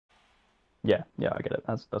Yeah, yeah, I get it.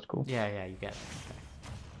 That's cool. Yeah, yeah, you get it. Okay.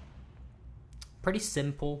 Pretty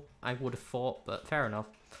simple, I would have thought, but fair enough.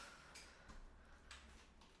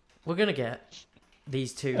 We're gonna get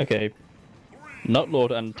these two. Okay,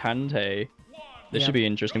 NUTLORD and Tantei. This Yeah. should be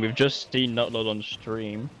interesting. We've just seen NUTLORD on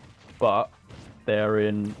stream, but they're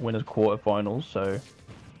in winners quarterfinals. So,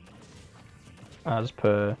 as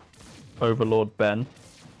per Overlord Ben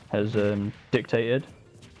has dictated,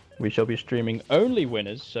 we shall be streaming only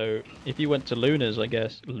winners. So, if you went to Lunas, I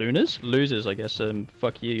guess losers, I guess.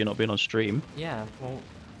 Fuck you. You're not being on stream. Yeah, well,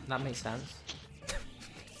 that makes sense.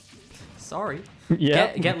 Sorry.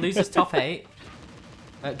 Yeah. Get losers top 8.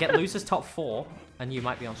 Get losers top 4, and you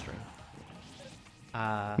might be on stream.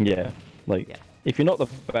 Yeah. Like, Yeah. if you're not the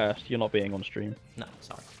best, you're not being on stream. No,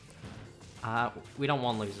 sorry. We don't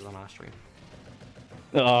want losers on our stream.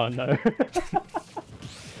 Oh no.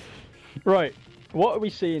 Right. What are we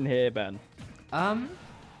seeing here, Ben?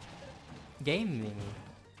 Gaming.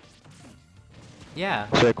 Yeah.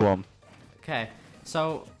 Sick one. Okay.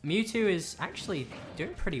 So Mewtwo is actually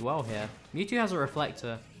doing pretty well here. Mewtwo has a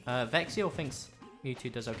reflector. Vexiel thinks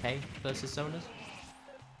Mewtwo does okay versus zoners,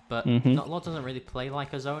 but NUTLORD doesn't really play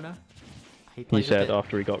like a zoner. He plays said a bit...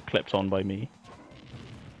 after he got clipped on by me.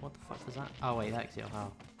 What the fuck was that? Oh wait, Vexiel.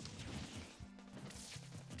 Oh.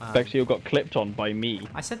 Vexiel got clipped on by me.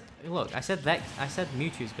 I said, look, I said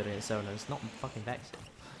Mewtwo's good at his zoners, not fucking Vexiel.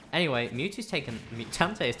 Anyway,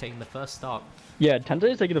 Tantei is taking the first stock. Yeah, Tantei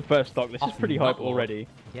is taking the first stock. This is Off pretty hype NUTLORD. already.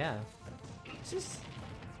 Yeah. This is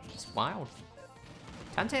just wild.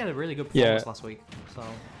 Tantei had a really good performance last week, so...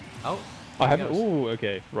 Oh, I there he haven't... goes. Ooh,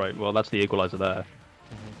 okay. Right, well, that's the equalizer there.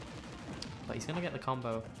 But he's gonna get the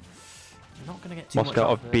combo. Not gonna get too much Moscow,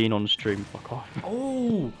 off I've of it. been on stream. Fuck off.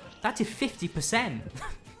 Oh! That did 50%!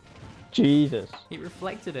 Jesus. He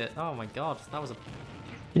reflected it. Oh my god, that was a...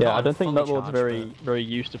 Yeah, Not I don't think fully NUTLORD's charged, very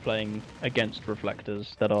used to playing against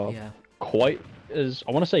reflectors that are Yeah. quite as...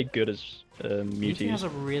 I want to say good as Mewtwo has Mewtwo's. a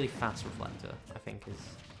really fast reflector, I think is...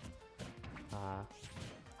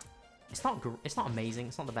 It's not amazing,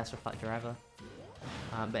 it's not the best reflector ever.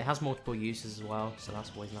 But it has multiple uses as well, so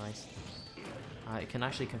that's always nice. It can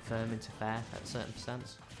actually confirm into fair at certain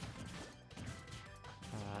percents.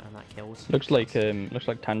 And that kills. Looks like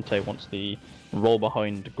Tantei wants the roll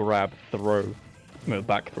behind, grab, throw,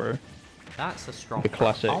 back throw. That's a strong... The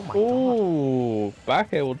classic. Oh my god. Ooh,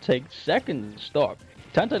 back air will take second stock.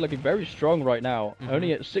 Tantei looking very strong right now,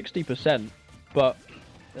 only at 60%, but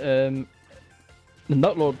the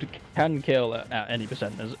NUTLORD can kill at any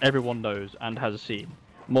percent, as everyone knows and has seen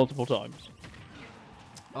multiple times.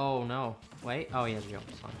 Oh no. Wait. Oh, he has the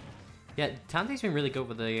opposite side. Yeah, Tantei's been really good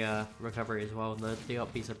with the recovery as well. The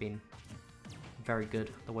upbeats have been very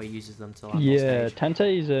good, the way he uses them to land on Yeah,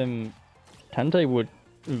 stage. Tantei would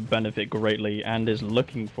benefit greatly and is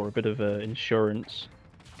looking for a bit of insurance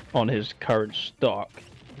on his current stock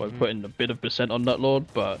by putting a bit of percent on NUTLORD,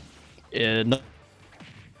 but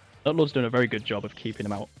NUTLORD's doing a very good job of keeping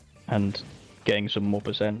him out and getting some more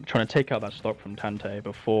percent, trying to take out that stock from Tantei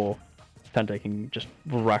before Tantei can just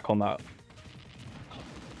rack on that.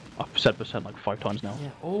 I've said percent like 5 times now. Yeah.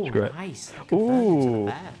 Oh, Screw it. nice.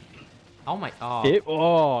 Ooh. Oh my... Oh.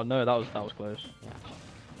 Oh no, that was close. Yeah.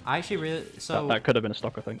 I actually really... So, That could have been a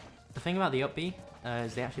stock, I think. the thing about the up B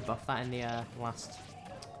is they actually buffed that in the last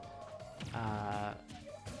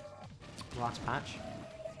patch.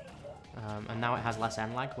 And now it has less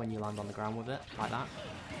end lag when you land on the ground with it, like that.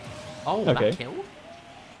 Oh, Okay. that killed?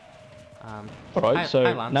 Alright, so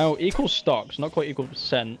Lance. now equal stocks, not quite equal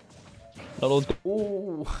percent. NUTLORD's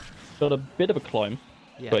Ooh. got a bit of a climb,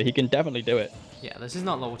 Yeah. but he can definitely do it. Yeah, this is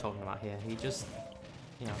not what we're talking about here. He just...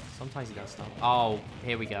 You know, sometimes he does stuff. Oh,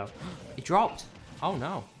 here we go. He dropped! Oh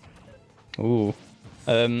no. Ooh.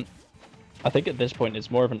 I think at this point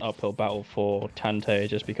it's more of an uphill battle for Tantei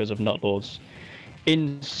just because of NUTLORD's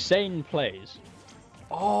insane plays.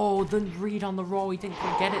 Oh, the read on the roll. He didn't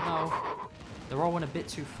quite get it though. The roll went a bit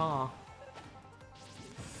too far.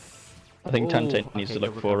 I think Tantei needs okay, to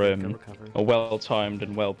look good for recovery, good recovery. a well-timed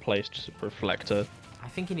and well-placed reflector. I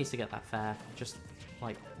think he needs to get that fair. Just,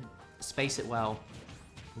 like, space it well.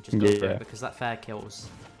 And just go for Yeah. it, because that fair kills.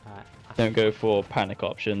 I Don't think go for panic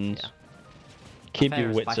options. Yeah. Keep fair your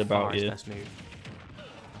is wits by far about his you. best move.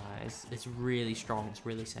 It's really strong. It's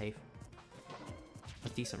really safe. A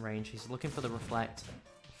decent range. He's looking for the reflect.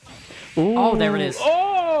 Ooh, Oh, there it is.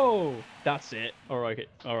 Oh, that's it. All right,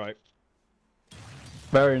 all right.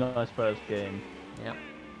 Very nice first game. Yep.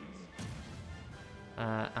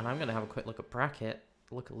 And I'm going to have a quick look at bracket.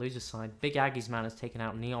 Look at loser's side. Big Aggie's man has taken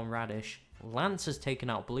out Neon Radish. Lance has taken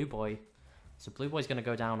out Blue Boy. So Blue Boy's going to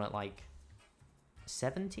go down at like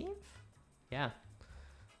 17th? Yeah.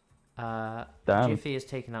 Damn. Jiffy has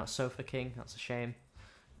taken out Sofa King. That's a shame.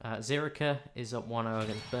 Zerika is up 1-0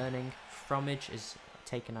 against Burning. Fromage is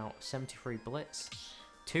taken out 73 Blitz.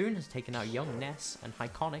 Toon has taken out Young Ness. And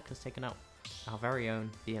Iconic has taken out our very own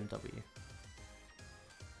BMW.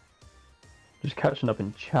 Just catching up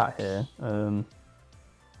in chat here. Not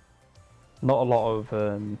a lot of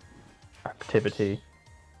activity.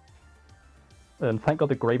 Thank God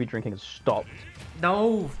the gravy drinking has stopped.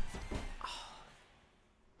 No!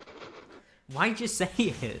 Why'd you say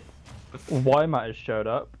it? Why Matt has showed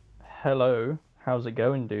up. Hello, how's it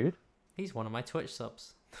going, dude? He's one of my Twitch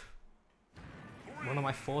subs. One of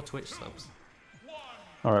my 4 Twitch subs.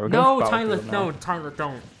 Alright, we're No, going Tyler, no, Tyler,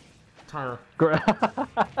 don't. Tyler.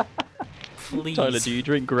 Please. Tyler, do you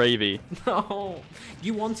drink gravy? No.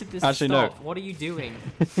 You wanted this Actually, to stop. no. What are you doing?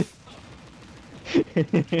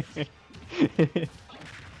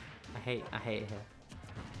 I hate it here.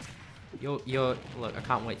 You're look, I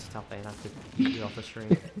can't wait to tap in after you off the stream.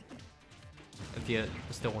 If you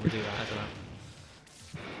still want to do that,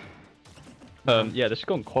 I don't know. Yeah, this has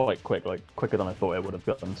gone quite quick, like quicker than I thought it would have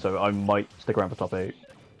gotten, so I might stick around for top 8.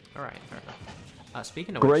 Alright, fair enough.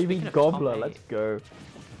 Speaking of Gravy which, Gobbler, top 8, let's go.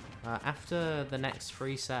 After the next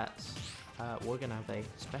 3 sets, we're gonna have a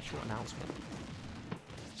special announcement.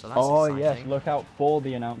 So that's exciting. Yes, look out for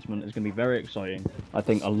the announcement. It's going to be very exciting. I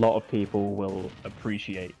think a lot of people will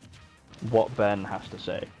appreciate what Ben has to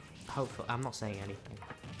say. Hopefully, I'm not saying anything.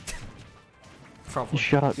 Probably.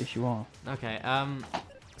 Shut up, yes you are. Okay,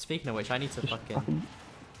 speaking of which, I need to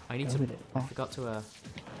I forgot to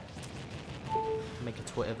make a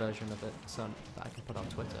Twitter version of it so that I can put on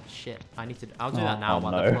Twitter. Shit, I'll do that now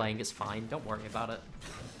while they're playing. It's fine, don't worry about it.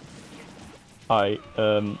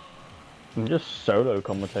 I'm just solo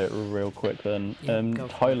commentate real quick then. Yeah,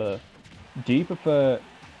 Tyler, do you prefer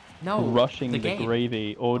rushing the game.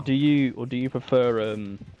 gravy, or do you prefer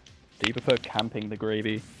camping the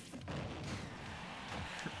gravy?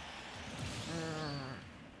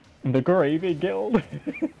 The gravy guild.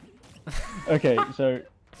 Okay, so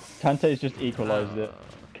Tantei's just equalized it.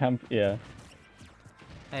 Yeah.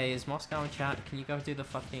 Hey, is Moscow in chat? Can you go do the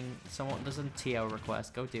fucking there's a TO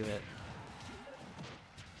request, go do it.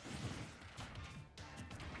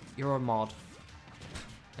 You're a mod.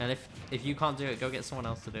 And if you can't do it, go get someone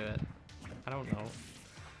else to do it. I don't know.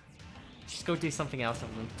 Just go do something else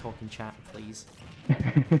other than talk in chat, please.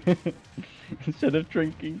 Instead of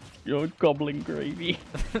drinking, you're gobbling gravy.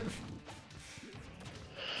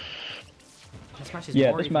 This match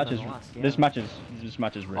is this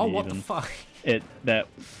match is really Oh, what even. the fuck? They're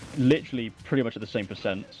literally pretty much at the same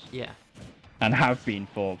percents. Yeah. And have been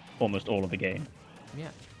for almost all of the game. Yeah.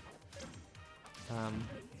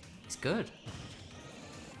 It's good.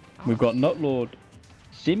 We've got NUTLORD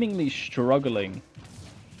seemingly struggling,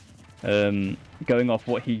 going off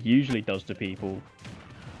what he usually does to people,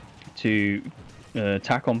 to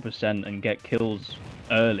attack on percent and get kills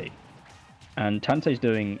early. And Tantei's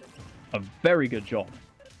doing a very good job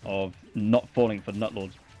of not falling for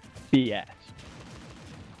NUTLORD's BS.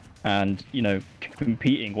 And, you know,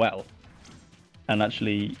 competing well. And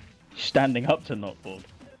actually standing up to NUTLORD.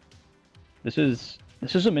 This is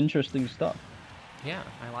some interesting stuff. Yeah,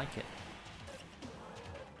 I like it.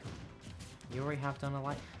 You already have done a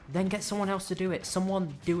like. Then get someone else to do it.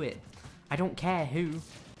 Someone do it. I don't care who.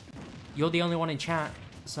 You're the only one in chat,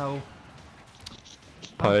 so.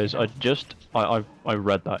 Pose, I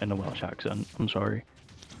read that in a Welsh accent. I'm sorry.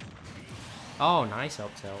 Oh, nice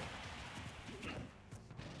up tilt.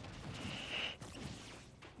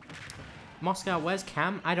 Moscow, where's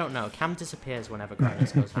Cam? I don't know. Cam disappears whenever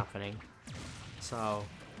Grinders goes happening. So,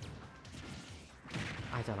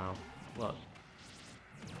 I don't know. Look.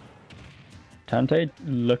 Tantei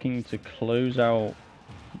looking to close out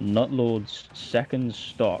NUTLORD's second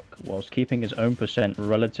stock whilst keeping his own percent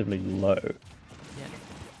relatively low.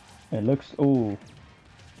 Yeah. It looks... Ooh.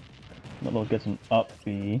 NUTLORD gets an up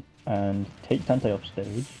B and takes Tantei off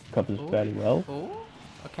stage. Covers fairly well. Ooh.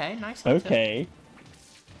 Okay, nice. Okay.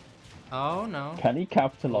 Oh, no. Can he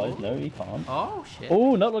capitalize? No, he can't. Oh, shit.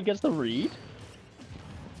 Oh, NUTLORD gets the read.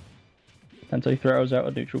 Tantei throws out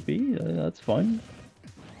a neutral B. That's fine.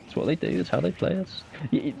 That's what they do. That's how they play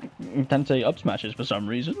it. Tantei up smashes for some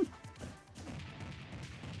reason.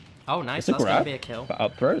 Oh, nice. That's gonna be a kill.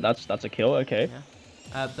 Up throw. That's a kill. Okay.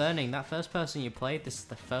 Yeah. Burning. That first person you played. This is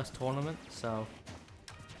the first tournament, so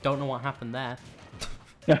don't know what happened there.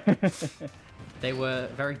 They were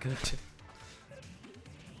very good.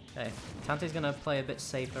 Okay, Tantei's gonna play a bit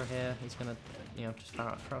safer here. He's gonna, just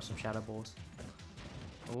throw some shadow balls.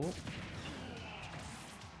 Oh.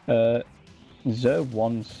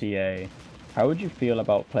 Zer1CA, how would you feel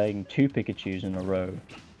about playing 2 Pikachus in a row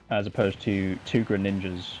as opposed to 2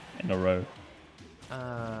 Greninjas in a row.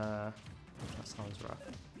 That sounds rough.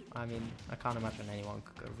 I mean, I can't imagine anyone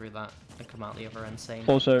could go through that and come out the other end sane.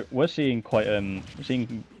 Also, we're seeing quite a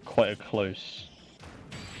close.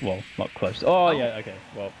 Well, not close. Oh yeah, okay.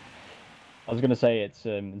 Well, I was gonna say it's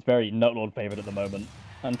very NUTLORD favored at the moment,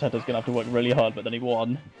 and Tantei's gonna have to work really hard, but then he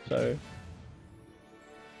won, so.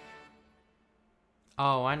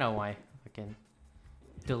 Oh, I know why. Fucking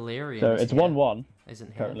Delirium. So it's 1-1.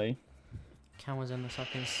 Isn't here. Currently. Cam was in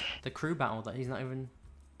the crew battle that he's not even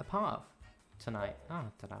a part of tonight. Oh, I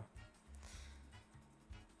don't know.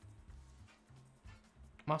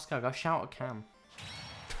 Moscow, go shout at Cam.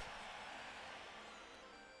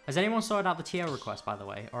 Has anyone sorted out the TO request, by the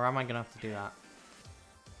way? Or am I going to have to do that?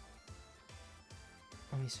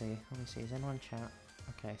 Let me see. Is anyone in chat?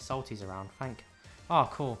 Okay, Salty's around. Thank. Oh,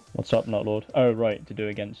 cool. What's up, NUTLORD? Oh, right, to do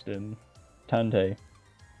against Tantei.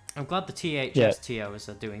 I'm glad the THS TO is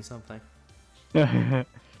doing something. NUTLORD,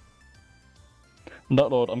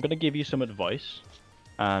 I'm going to give you some advice.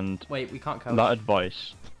 And wait, we can't coach. That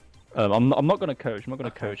advice. I'm not going to coach. I'm not going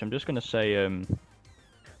to coach. I'm just going to say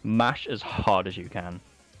mash as hard as you can.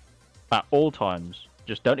 At all times.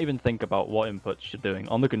 Just don't even think about what inputs you're doing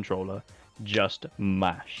on the controller. Just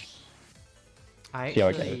mash. I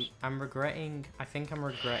think I'm regretting putting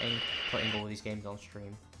all these games on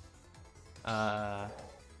stream. Why?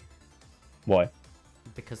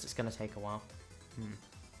 Because it's gonna take a while.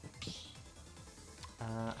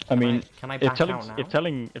 I mean, can I back out now? if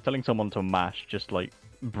telling someone to mash just like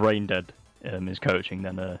brain dead is coaching,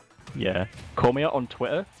 then yeah, call me out on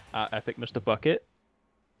Twitter at @EpicMrBucket,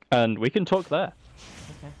 and we can talk there.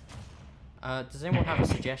 Okay. Does anyone have a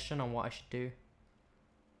suggestion on what I should do?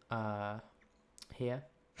 Here.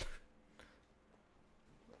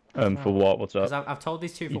 For what? What's up? Because I've told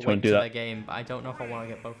these two for waiting to their game, but I don't know if I want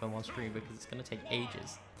to get both of them on stream because it's gonna take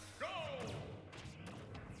ages.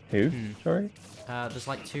 Who? Sorry. There's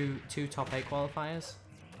like two top 8 qualifiers.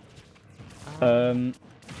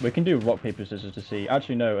 We can do rock paper scissors to see.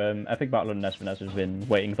 Actually, no. Epic Battler and Nesfinesse has been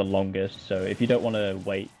waiting the longest. So if you don't want to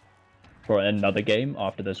wait for another game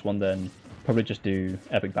after this one, then probably just do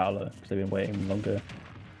Epic Battler because they've been waiting longer.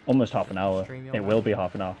 Almost half an hour. It will be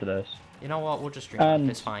half an hour after this. You know what? We'll just stream it.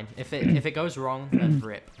 It's fine. If it goes wrong, then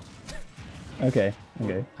rip. Okay.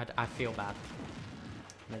 Okay. I feel bad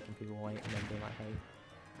making people wait and then being like, hey,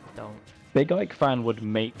 don't. Big Ike fan would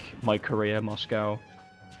make my career, Moscow.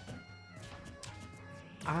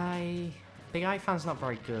 Big Ike fan's not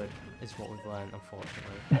very good, is what we've learned,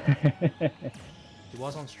 unfortunately. He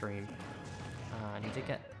was on stream, and he did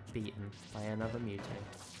get beaten by another Mewtwo.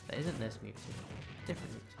 That isn't this Mewtwo.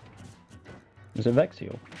 Different Mewtwo. Was it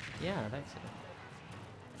Vexial? Yeah,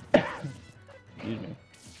 Vexial. Excuse me.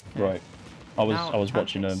 Right. I was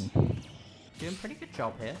watching Doing a pretty good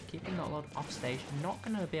job here, keeping NUTLORD off stage. Not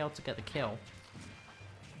gonna be able to get the kill.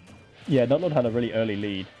 Yeah, NUTLORD had a really early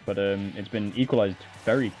lead, but it's been equalized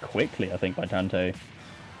very quickly, I think, by Tantei.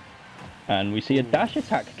 And we see a dash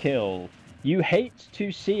attack kill. You hate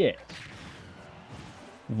to see it.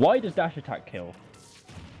 Why does dash attack kill?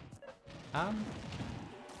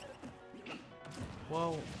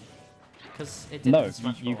 Well, because it didn't.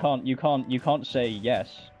 No, you can't say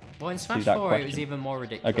yes. Well, in Smash 4 it was even more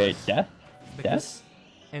ridiculous. Okay, death. Because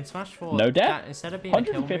in Smash 4, no death. Instead of being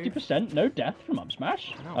 150%, no death from up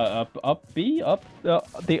smash. No.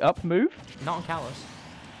 The up move. Not on Kalos.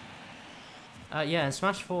 Yeah, in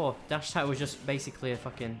Smash 4, dash attack was just basically a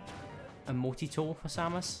multi-tool for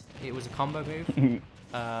Samus. It was a combo move.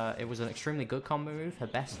 It was an extremely good combo move, her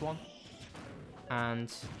best one. And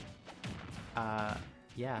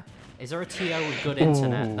yeah. Is there a TO with good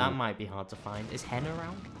internet? That might be hard to find. Is Hen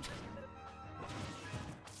around?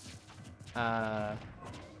 I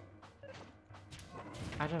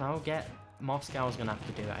don't know. Moscow's gonna have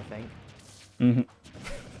to do it, I think.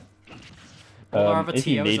 If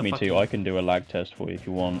you need me to, I can do a lag test for you if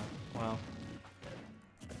you want. Well,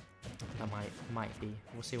 that might be.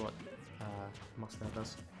 We'll see what Moscow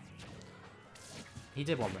does. He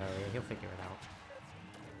did one earlier. He'll figure it out.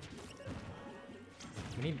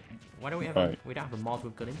 Why don't we have we don't have a mod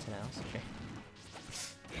with good internet? That's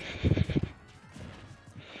okay.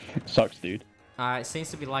 Sucks, dude. It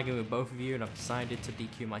seems to be lagging with both of you, and I've decided to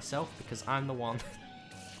DQ myself because I'm the one.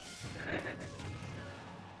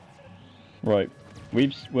 Right,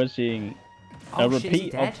 we're seeing a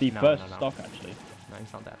repeat of the first stock actually. No,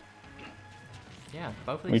 he's not dead. Yeah,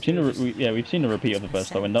 both of We've these. seen a repeat of the first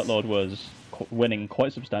stock when NUTLORD was winning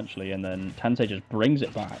quite substantially, and then Tantei just brings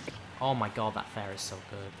it back. Oh my god, that fair is so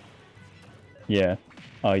good. Yeah,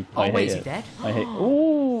 I hate wait, is it. he dead? I hate.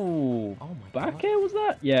 Ooh, oh my back god. air was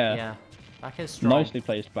that? Yeah. Yeah. Back air's strong. Nicely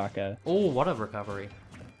placed back air. Oh, what a recovery.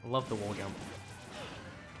 Love the wall jump.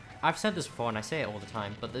 I've said this before and I say it all the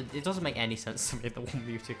time, but it doesn't make any sense to me that one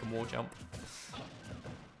Mewtwo can wall jump.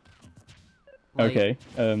 Like, Okay.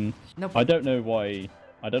 no, I don't know why.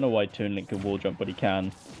 I don't know why Toon Link can wall jump, but he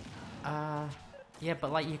can. Yeah,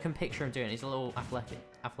 but like you can picture him doing it. He's a little athletic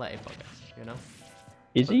bugger, you know?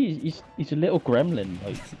 Is he? He's a little gremlin.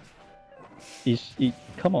 Like,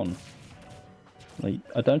 come on. Like,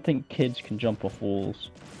 I don't think kids can jump off walls.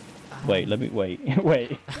 Wait,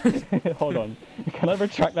 wait. Hold on. Can I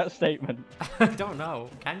retract that statement? I don't know.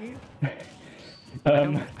 Can you?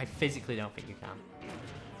 I physically don't think you can.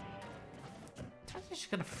 I'm just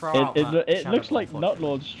gonna throw out that it Shadow looks Ball, like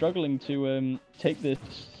NUTLORD's struggling to take the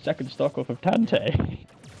second stock off of Tantei.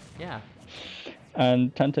 Yeah.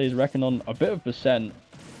 And Tantei's reckoning on a bit of percent.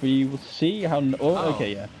 We will see how. Oh,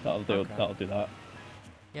 okay, yeah, that'll do. Okay. That'll do that.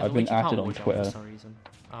 Yeah, I've been Luigi can't added wall on jump Twitter. for some reason.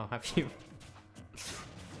 Oh, have you?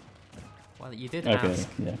 Well, you did Okay, ask.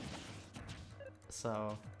 yeah.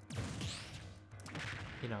 So,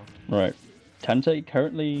 you know. Right. Tantei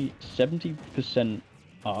currently 70%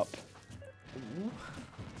 up. Ooh.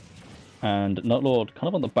 And NUTLORD kind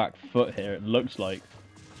of on the back foot here, it looks like.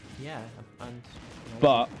 Yeah, and you know,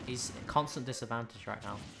 But he's constant disadvantage right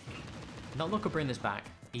now. NUTLORD could bring this back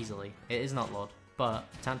easily. It is NUTLORD, but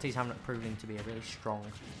Tantei's proving to be a really strong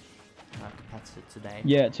competitor today.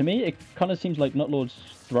 yeah, to me it kind of seems like NUTLORD's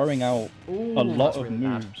throwing out a lot of really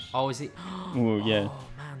moves. Bad. Oh, is he? Oh yeah. Oh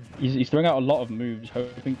man. He's throwing out a lot of moves,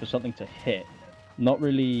 hoping for something to hit, not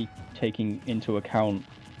really taking into account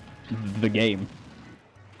the game.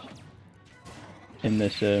 In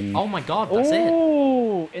this Oh my god, that's it.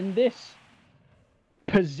 Oh, in this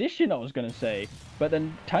position, I was gonna say, but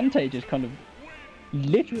then Tantei just kind of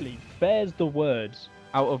literally bears the words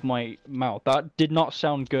out of my mouth. That did not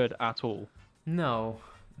sound good at all. No,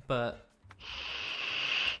 but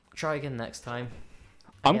try again next time.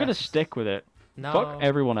 I'm gonna stick with it. No. Fuck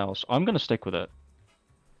everyone else. I'm gonna stick with it.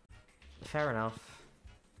 Fair enough.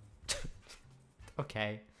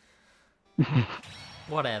 Okay.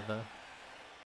 Whatever.